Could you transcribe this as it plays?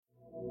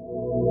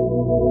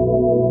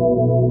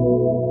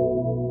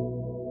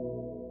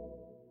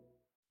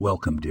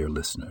Welcome, dear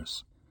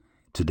listeners.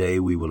 Today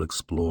we will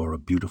explore a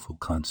beautiful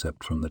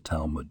concept from the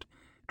Talmud,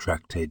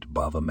 Tractate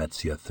Bava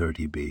Metzia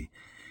 30b,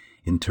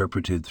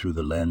 interpreted through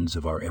the lens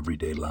of our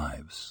everyday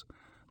lives.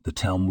 The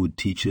Talmud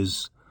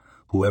teaches,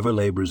 whoever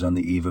labors on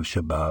the eve of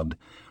Shabbat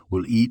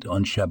will eat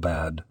on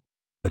Shabbat.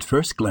 At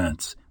first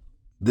glance,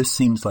 this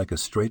seems like a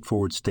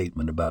straightforward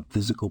statement about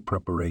physical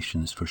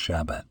preparations for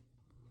Shabbat.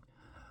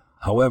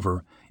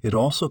 However, it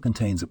also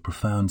contains a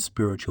profound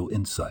spiritual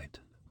insight.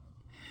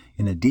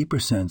 In a deeper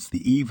sense,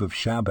 the eve of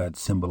Shabbat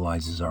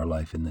symbolizes our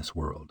life in this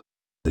world.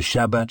 The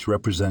Shabbat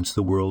represents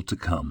the world to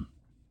come.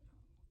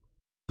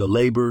 The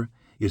labor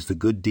is the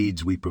good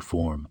deeds we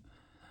perform,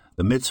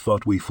 the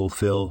mitzvot we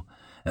fulfill,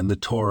 and the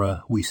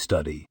Torah we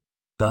study.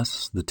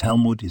 Thus, the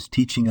Talmud is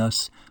teaching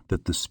us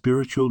that the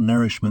spiritual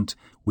nourishment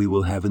we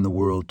will have in the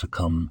world to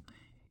come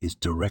is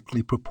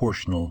directly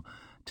proportional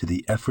to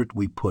the effort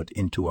we put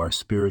into our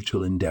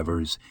spiritual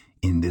endeavors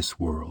in this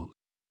world.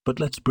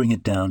 But let's bring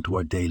it down to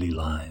our daily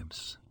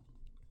lives.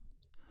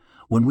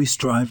 When we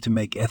strive to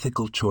make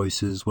ethical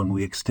choices, when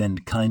we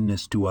extend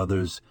kindness to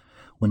others,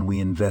 when we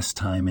invest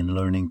time in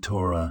learning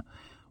Torah,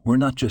 we're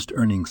not just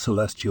earning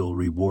celestial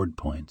reward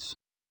points.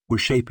 We're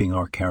shaping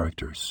our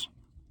characters,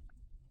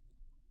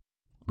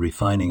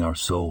 refining our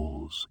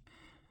souls,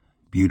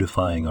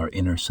 beautifying our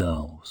inner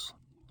selves.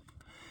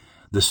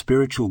 The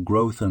spiritual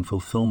growth and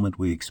fulfillment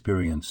we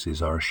experience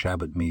is our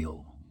Shabbat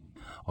meal,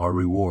 our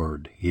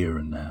reward here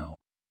and now.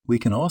 We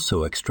can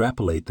also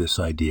extrapolate this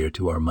idea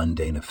to our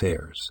mundane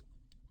affairs.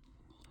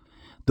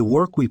 The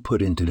work we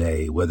put in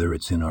today, whether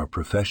it's in our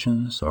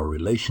professions, our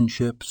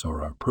relationships,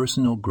 or our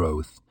personal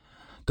growth,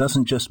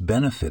 doesn't just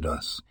benefit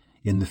us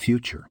in the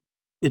future.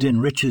 It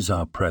enriches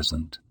our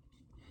present.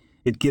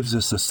 It gives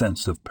us a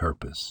sense of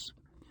purpose.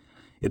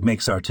 It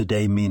makes our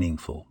today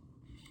meaningful.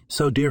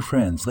 So, dear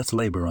friends, let's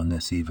labor on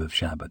this eve of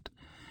Shabbat.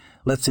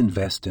 Let's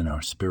invest in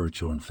our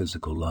spiritual and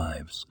physical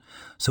lives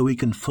so we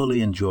can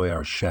fully enjoy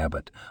our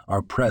Shabbat,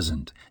 our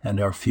present, and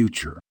our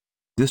future.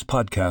 This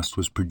podcast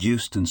was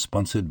produced and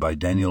sponsored by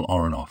Daniel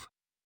Aronoff.